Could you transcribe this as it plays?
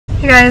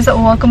Hey guys,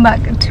 welcome back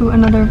to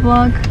another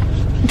vlog.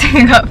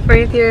 We got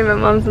Faith here and my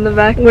mom's in the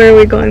back. Where are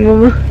we going,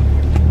 Mama?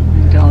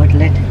 The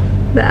outlet.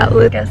 The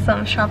outlet. Get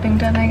some shopping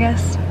done, I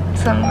guess.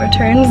 Some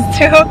returns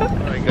too.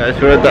 Alright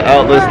guys, we're at the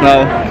outlets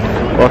now,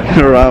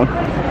 walking around.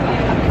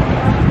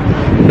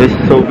 It's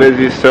so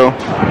busy still.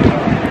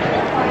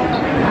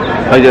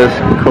 I guess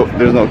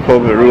there's no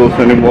COVID rules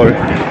anymore.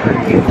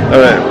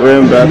 Alright,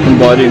 we're in Bath and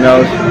Body now,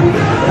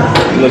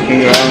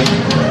 looking around.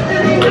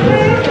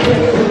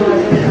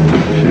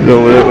 She's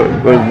over there.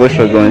 Where's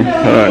Bushra going? I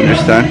don't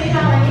understand.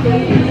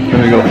 Let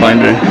me go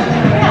find her.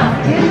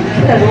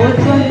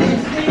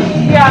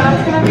 Yeah,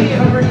 that's gonna be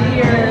over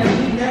here.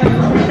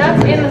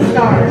 That's in the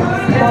stars.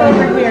 It's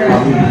over here.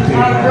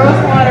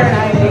 Rose water and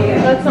ivy.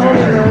 That's the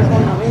only rose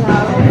one that we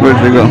have. Where'd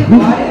she go?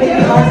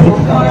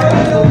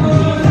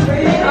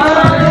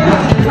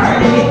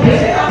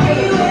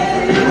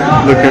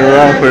 Looking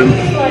around for.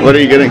 What are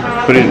you getting?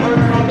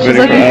 She's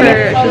looking for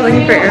air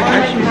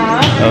freshener.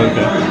 Oh,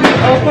 okay.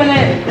 Open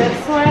it this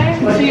way.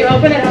 So you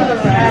open it to the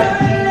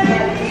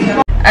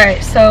right.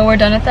 Alright, so we're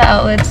done at the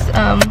outlets.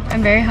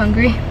 I'm very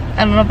hungry.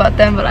 I don't know about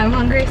them, but I'm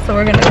hungry, so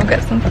we're gonna go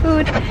get some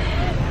food.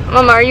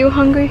 Mama, are you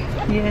hungry?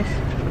 Yes.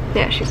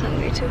 Yeah, she's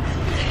hungry too.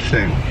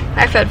 Same.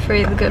 I fed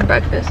Free the good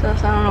breakfast, so I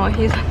don't know why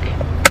he's hungry.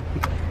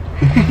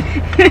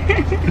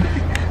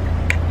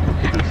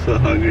 I'm so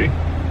hungry.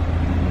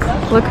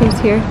 Look who's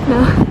here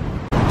now.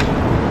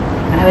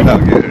 I'll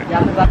get her.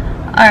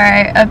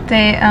 Alright,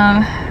 update.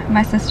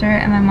 My sister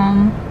and my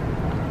mom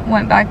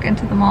went back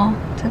into the mall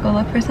to go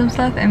look for some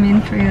stuff, and me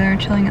and Free are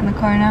chilling in the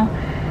car now.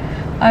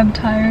 I'm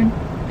tired.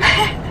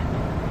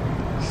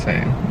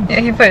 Same. Yeah,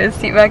 he put his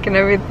seat back and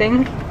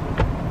everything.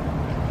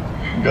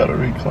 Gotta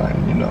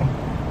recline, you know.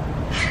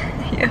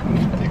 Yeah.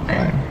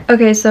 Decline.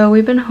 Okay, so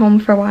we've been home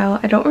for a while.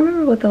 I don't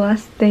remember what the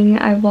last thing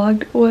I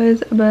vlogged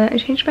was, but I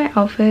changed my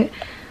outfit.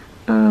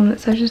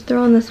 So I just threw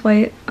on this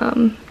white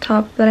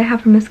top that I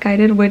have from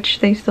Misguided, which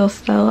they still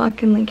sell. I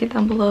can link it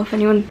down below if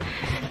anyone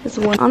is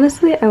one.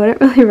 Honestly, I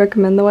wouldn't really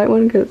recommend the white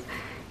one because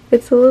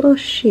it's a little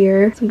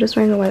sheer. So I'm just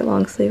wearing a white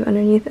long sleeve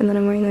underneath, and then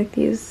I'm wearing like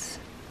these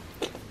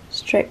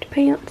striped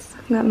pants.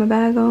 Got my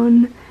bag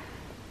on.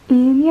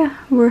 And yeah,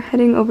 we're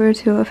heading over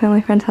to a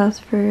family friend's house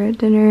for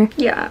dinner.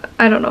 Yeah,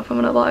 I don't know if I'm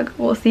gonna vlog.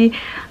 We'll see.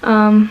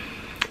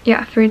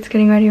 Yeah, Farid's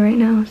getting ready right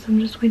now, so I'm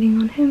just waiting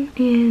on him.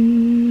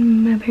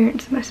 And my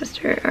parents and my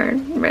sister are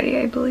ready,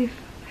 I believe.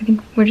 I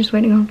think we're just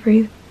waiting on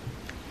Farid.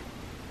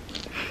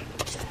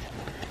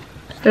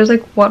 There's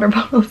like water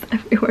bottles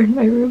everywhere in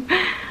my room.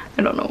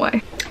 I don't know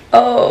why.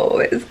 Oh,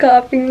 it's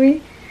copying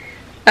me.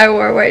 I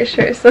wore a white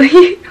shirt, so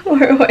he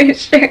wore a white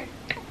shirt.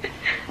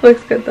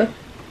 Looks good though.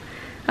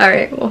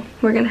 Alright, well,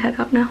 we're gonna head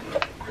out now.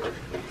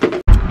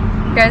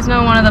 You guys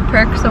know one of the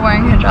perks of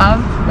wearing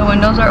hijab? The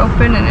windows are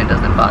open and it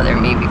doesn't bother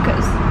me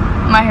because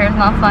my hair is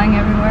not flying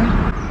everywhere.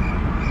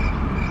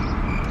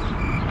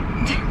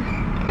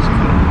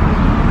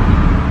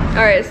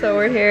 Alright, so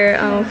we're here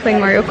playing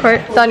Mario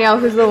Kart. Danielle,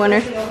 who's the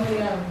winner?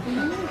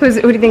 Who do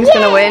you think is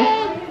gonna win?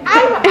 I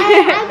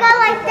got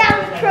like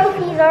 1,000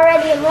 trophies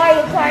already in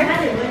Mario Kart.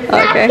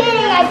 Okay. Not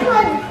kidding, I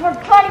put for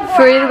 24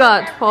 Farid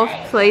got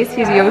 12th place,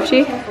 he's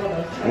Yoshi.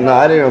 No,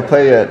 I didn't even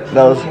play yet.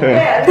 That was her.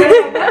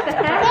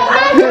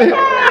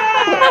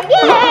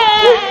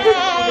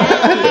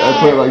 I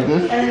put it like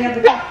this.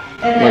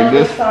 Like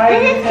this. This is 2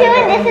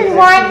 and this is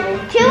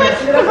 1. 2 is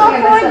to go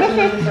forward, this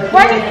is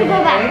 1 is to go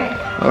back.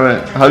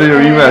 Alright, how do you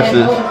rematch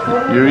this?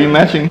 You're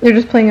rematching? You're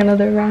just playing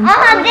another round.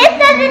 This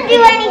doesn't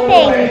do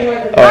anything.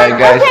 Alright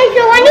guys, Okay,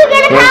 so when you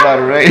get a we're cup. about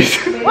to race.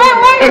 Okay,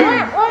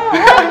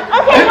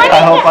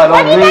 I hope I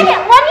don't lose. when you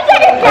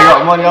get a I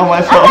got money on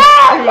myself.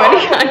 When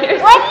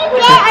you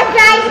get a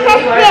giant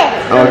press this.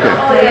 Okay.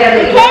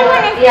 Okay,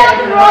 when it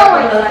stops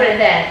rolling.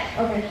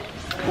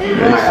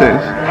 Makes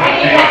sense.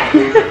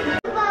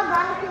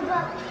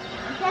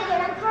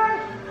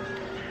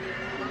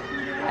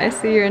 I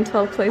see you're in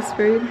 12th place,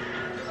 Farid.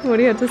 What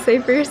do you have to say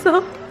for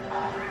yourself?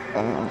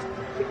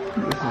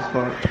 This is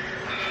fun.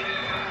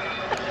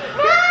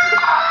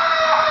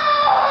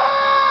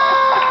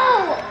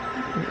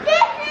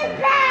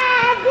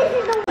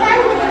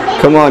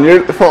 Come on,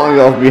 you're falling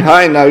off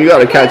behind now. You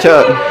gotta catch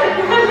up.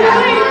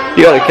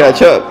 You gotta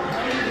catch up.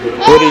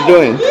 What are you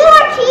doing? You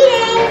are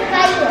cheating.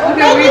 Okay,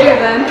 what do you do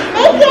then?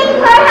 Making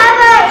her have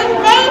an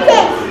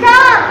advantage.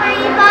 Stop,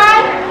 Revi.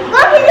 Go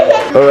to the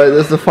kitchen. Alright,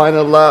 this is the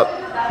final lap.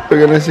 We're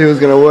gonna see who's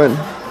gonna win.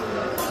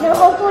 No,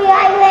 hopefully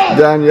I win.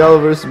 Danielle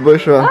versus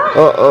Bushra.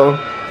 Uh-oh. No,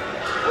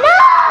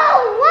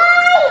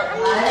 why?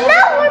 No,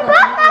 we're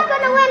both not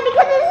gonna win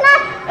because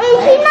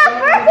she's not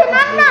first and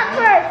I'm not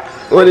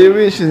first. What do you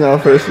mean she's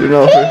not first? You're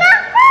not She's first. not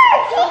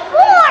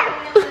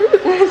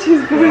first.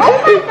 She's fourth. She's Oh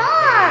my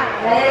god.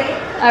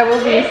 I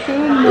will be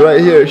soon.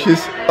 Right here, she fit.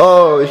 See, we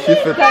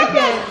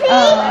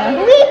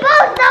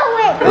both know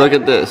it. Look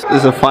at this. This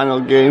is a final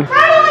game.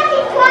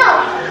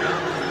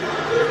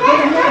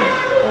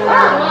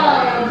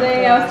 Oh,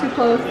 dang, I was too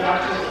close.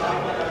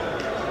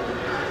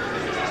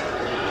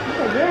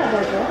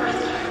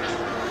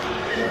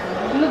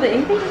 No, the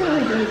ink is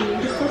really good. You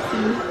can still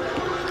see.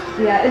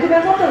 Yeah, it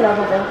depends on the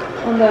level though.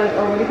 On the,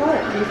 or what do you call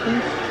it? These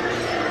things.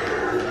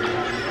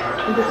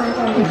 It depends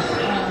on which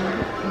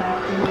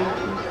napkin you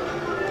choose.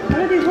 What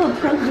are these little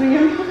chunks doing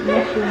here?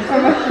 Mushrooms. Or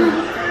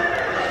mushrooms.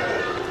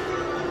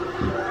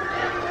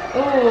 Oh,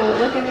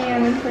 look at me,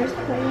 I'm in first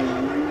place.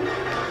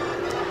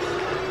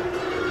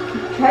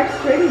 That's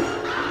pretty.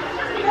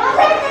 Don't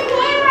hit the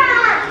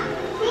camera!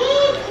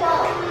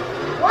 People!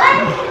 What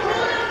is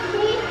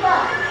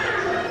people?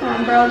 Come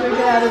on, Browser,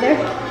 get out of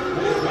there.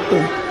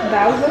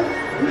 Bowser?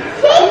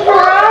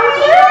 People!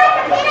 You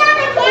have to get on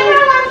the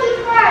camera monkey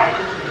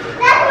first.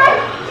 That's what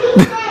he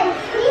said.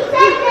 He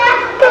said that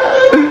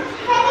he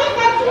that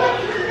you was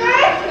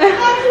third,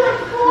 that you was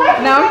fourth.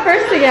 Now I'm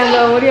first again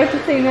though, what do you have to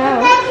say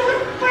now? That you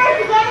was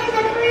first again and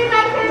then three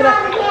my turn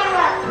on the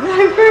camera.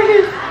 I'm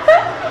first.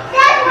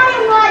 That's what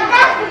it was.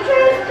 That's the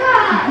true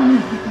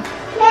story.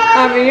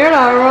 I mean, you're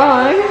not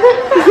wrong.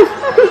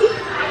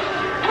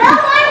 No,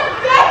 I'm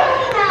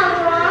definitely not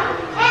wrong.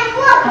 And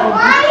look,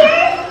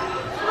 liars,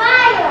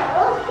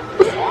 smiles,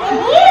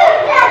 and you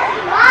just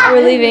smile.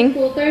 We're leaving.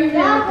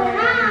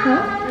 Huh?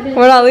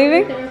 We're not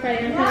leaving?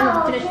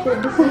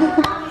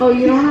 Oh,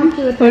 you don't have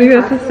to. What do you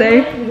have to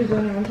say?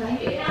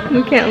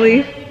 We can't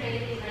leave.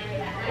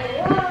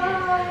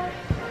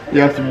 You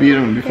have to beat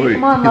him before he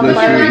lets you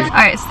leave.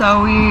 Alright,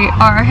 so we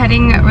are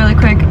heading really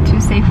quick to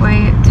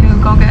Safeway to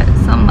go get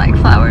some like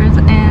flowers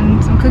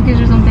and some cookies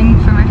or something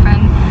for my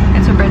friend.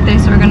 It's her birthday,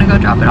 so we're gonna go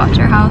drop it off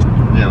to her house.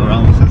 Yeah, we're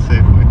almost at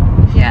Safeway.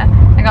 Yeah,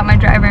 I got my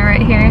driver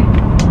right here.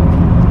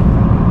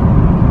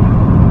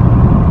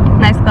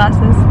 Nice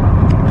glasses.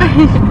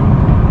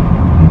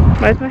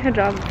 Why is my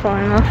hijab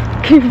falling off?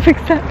 Can you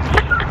fix that?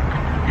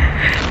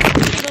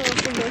 Oh,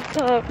 from the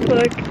top,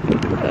 look.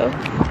 Oh.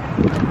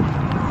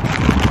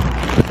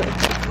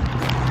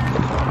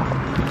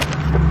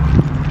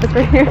 It's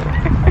right here.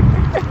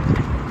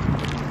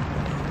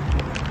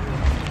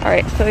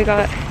 Alright, so we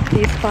got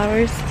these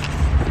flowers.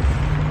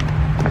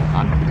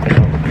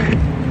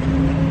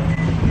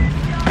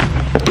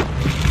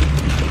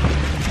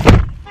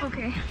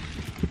 Okay.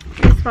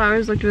 These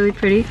flowers looked really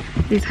pretty.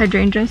 These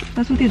hydrangeas.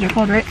 That's what these are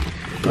called, right?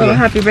 Little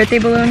happy birthday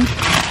balloon.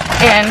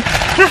 And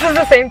this is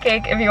the same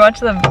cake if you watch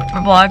the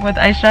vlog with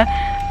Aisha.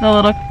 The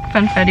little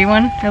confetti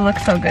one. It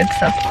looks so good,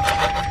 so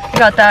we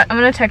got that. I'm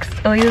gonna text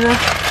Eliza.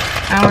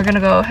 And we're gonna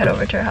go head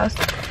over to her house.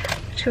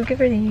 She'll give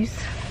her these.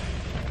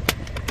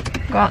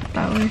 Got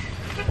those.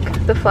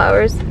 The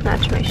flowers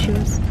match my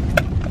shoes.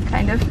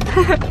 Kind of.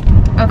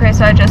 Okay,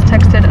 so I just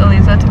texted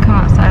Eliza to come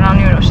outside. I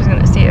don't even know if she's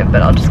gonna see it,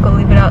 but I'll just go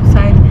leave it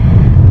outside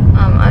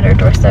at her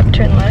doorstep,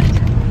 turn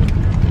left.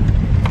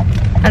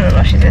 I don't know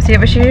if she's gonna see it,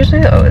 but she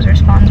usually always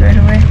responds right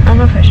away. I don't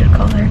know if I should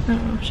call her. I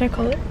don't know. Should I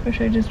call her? Or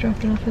should I just drop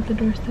it off at the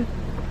doorstep?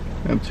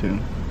 Up to.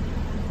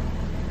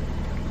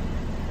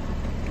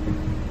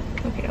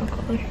 Okay, I'll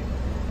call her.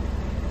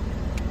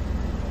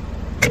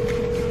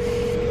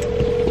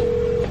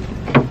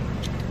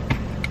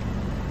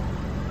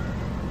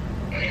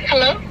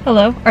 Hello?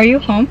 Hello, are you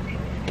home?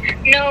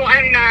 No,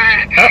 I'm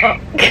not.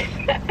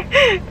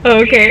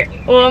 Uh-oh. Okay,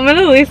 well I'm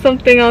gonna leave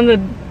something on the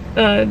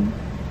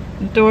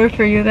door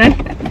for you then.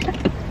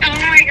 Oh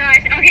my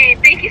gosh. Okay,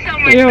 thank you so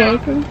much. You're though.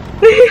 welcome.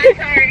 I'm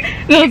sorry.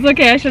 No, it's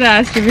okay, I should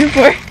have asked you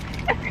before.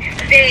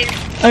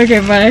 Thanks. Okay,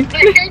 bye.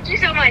 But thank you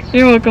so much.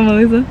 You're welcome,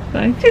 Elisa.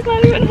 Bye. She's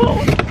not even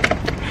home.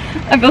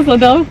 I feel so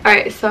dumb.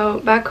 Alright, so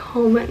back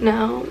home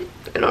now.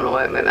 I don't know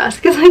why my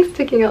mask is like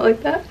sticking out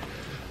like that.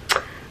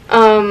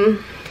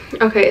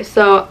 Okay,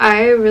 so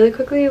I really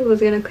quickly was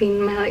gonna clean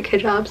my like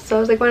hijabs, so I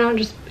was like, why not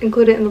just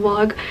include it in the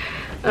vlog,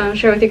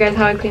 share with you guys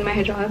how I clean my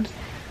hijabs.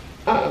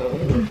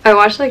 I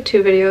watched like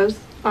 2 videos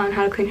on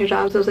how to clean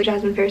hijabs. It was like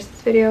Jasmine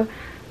Ferris's video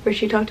where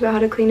she talked about how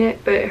to clean it,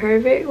 but her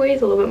way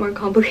is a little bit more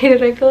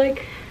complicated, I feel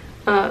like.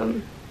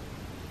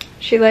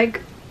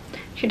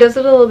 She does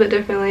it a little bit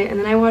differently, and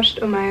then I watched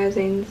Omaya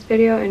Zane's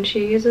video and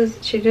she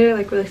did it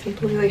like really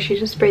simply. Like she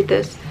just sprayed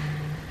this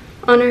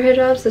on her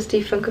hijabs, this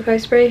Defunkify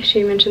spray.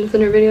 She mentioned this in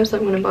her video, so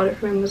I went and bought it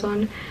from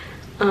Amazon.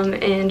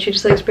 And she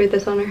just like sprayed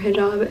this on her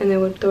hijab and then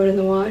would throw it in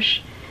the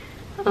wash,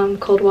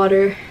 cold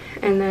water,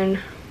 and then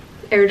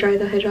air dry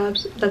the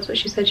hijabs. That's what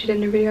she said she did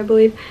in her video, I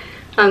believe.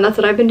 That's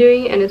what I've been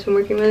doing and it's been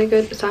working really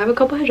good. So I have a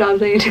couple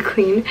hijabs I need to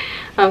clean.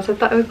 So I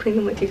thought I would clean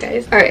them with you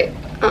guys. Alright.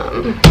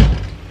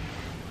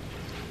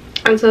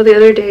 And so the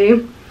other day,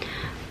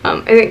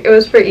 I think it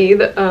was for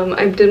Eid,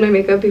 I did my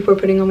makeup before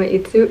putting on my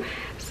Eid suit.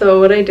 So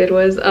what I did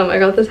was, I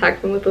got this hack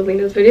from with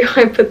Alina's video.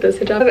 I put this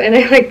hijab and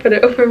I like put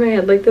it over my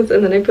head like this,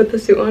 and then I put the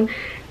suit on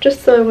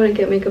just so I wouldn't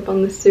get makeup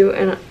on the suit.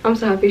 And I'm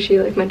so happy she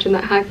like mentioned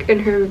that hack in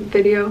her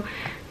video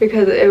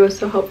because it was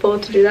so helpful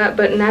to do that.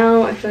 But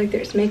now I feel like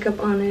there's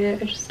makeup on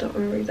it. I just don't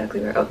remember exactly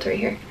where. Oh, it's right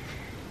here.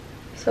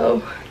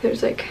 So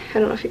there's like, I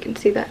don't know if you can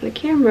see that in the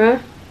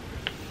camera,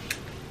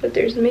 but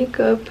there's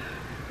makeup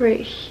right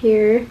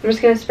here. I'm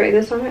just gonna spray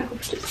this on it,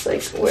 just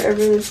like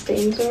wherever the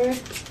stains are.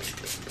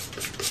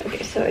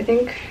 Okay, so I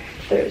think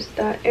there's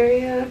that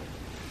area.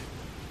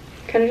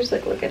 Kind of just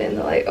like look at it in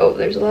the light. Oh,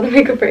 there's a lot of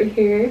makeup right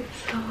here.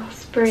 So I'll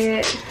spray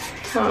it.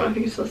 I don't know if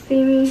you can still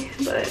see me,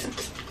 but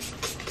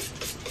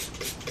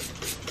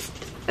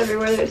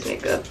everywhere there's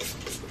makeup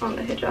on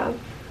the hijab.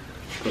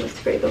 I'm gonna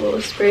spray the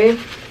little spray, and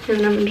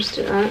then I'm gonna just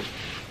do that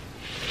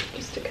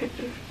just to kind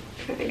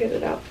of get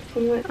it out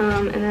somewhat.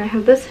 And then I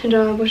have this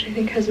hijab, which I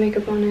think has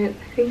makeup on it.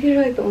 I think these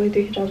are like the only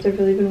 3 hijabs I've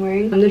really been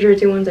wearing. The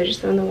jersey ones I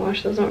just throw in the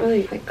wash. Those don't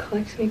really like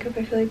collect makeup,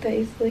 I feel like, that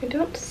easily. I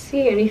don't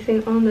see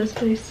anything on this,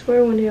 but I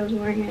swear one day I was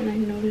wearing it and I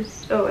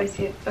noticed. Oh, I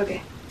see it.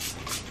 Okay.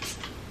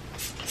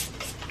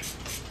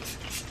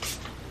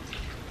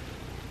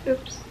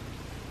 Oops.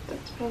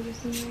 That's probably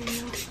somewhere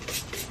now.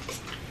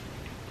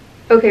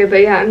 Okay,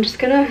 but yeah, I'm just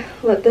gonna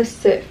let this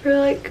sit for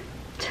like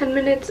 10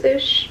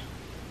 minutes-ish.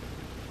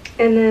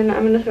 And then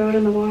I'm gonna throw it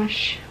in the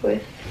wash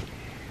with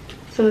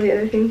some of the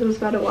other things I was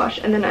about to wash.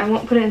 And then I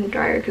won't put it in the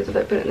dryer, because if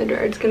I put it in the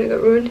dryer, it's gonna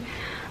get ruined.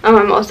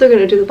 I'm also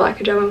gonna do the black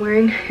hijab I'm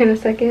wearing in a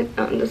second.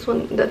 This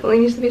one definitely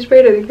needs to be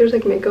sprayed. I think there's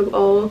like makeup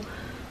all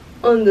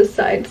on the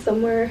side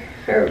somewhere.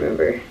 I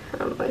remember.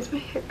 Why is my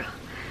hair?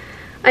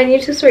 I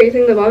need to start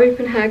using the bobby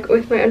pin hack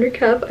with my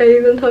undercap. I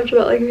even talked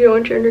about, like, if you don't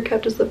want your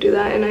undercap, just do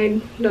that, and I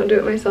don't do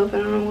it myself. I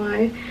don't know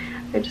why.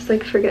 I just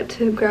like forget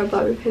to grab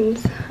bobby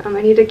pins.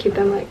 I need to keep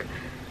them like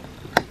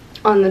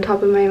on the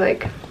top of my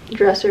like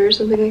dresser or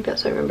something like that,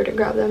 so I remember to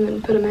grab them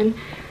and put them in.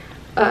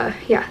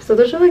 Yeah, so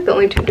those are like the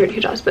only 2 dirty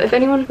hijabs. But if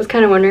anyone was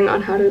kind of wondering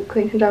on how to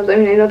clean hijabs, I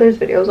mean, I know there's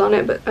videos on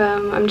it, but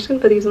I'm just gonna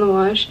put these in the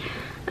wash.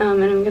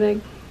 And I'm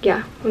gonna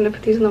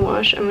put these in the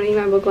wash. I'm gonna eat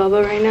my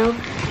baklava right now.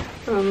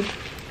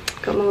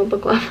 Got my little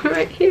baklava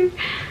right here.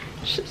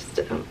 It's just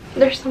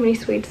there's so many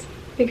sweets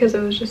because it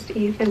was just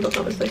Eid, and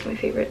baklava is like my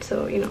favorite,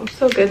 so you know,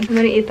 so good. I'm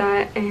gonna eat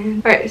that.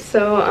 And all right,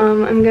 so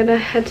I'm gonna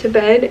head to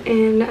bed,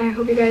 and I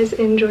hope you guys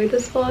enjoyed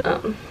this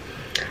vlog.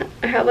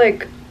 I had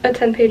like a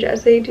 10-page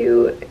essay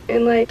due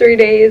in like 3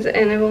 days,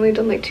 and I've only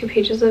done like 2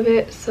 pages of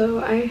it, so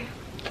I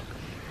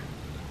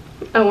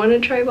want to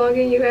try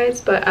vlogging, you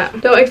guys, but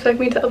don't expect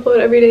me to upload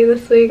every day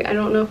this week. I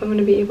don't know if I'm going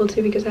to be able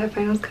to, because I have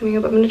finals coming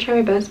up. I'm going to try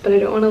my best, but I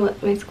don't want to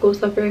let my school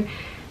suffer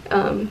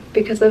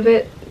because of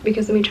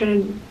me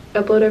trying to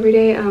upload every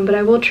day. But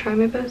I will try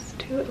my best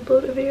to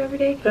upload a video every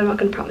day, but I'm not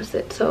going to promise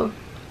it, so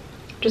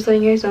just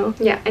letting you guys know.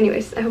 Yeah,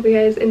 anyways, I hope you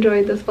guys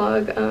enjoyed this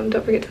vlog.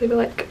 Don't forget to leave a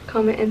like,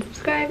 comment, and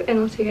subscribe, and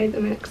I'll see you guys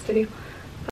in my next video.